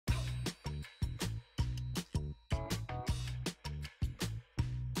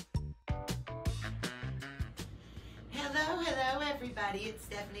Hello everybody. It's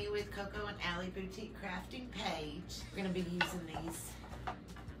Stephanie with Coco and Allie Boutique Crafting page. We're going to be using these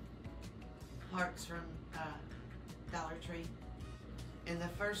hearts from Dollar Tree. And the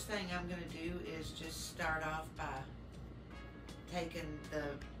first thing I'm going to do is just start off by taking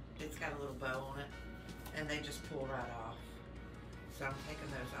it's got a little bow on it, and they just pull right off. So I'm taking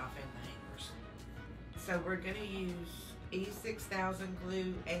those off in the hangers. So we're going to use E6000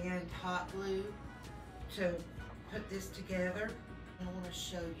 glue and hot glue to put this together. I want to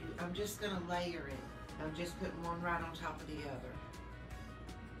show you. I'm just going to layer it. I'm just putting one right on top of the other.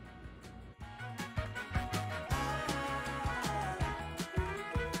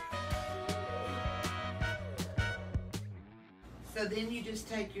 So then you just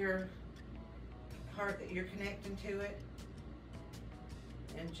take your heart that you're connecting to it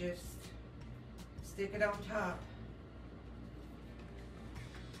and just stick it on top.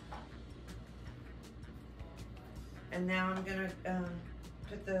 And now I'm gonna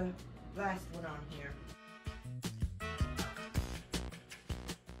put the last one on here.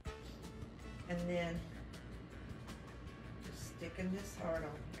 And then just sticking this heart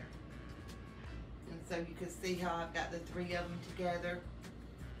on here. And so you can see how I've got the three of them together.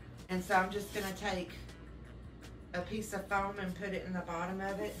 And so I'm just gonna take a piece of foam and put it in the bottom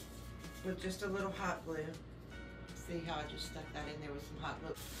of it with just a little hot glue. See how I just stuck that in there with some hot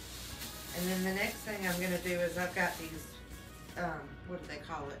glue. And then the next thing I'm gonna do is I've got these, what do they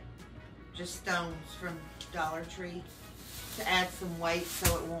call it? Just stones from Dollar Tree to add some weight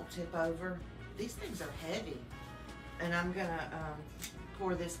so it won't tip over. These things are heavy. And I'm gonna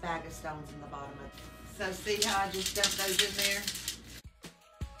pour this bag of stones in the bottom of it. So see how I just dumped those in there?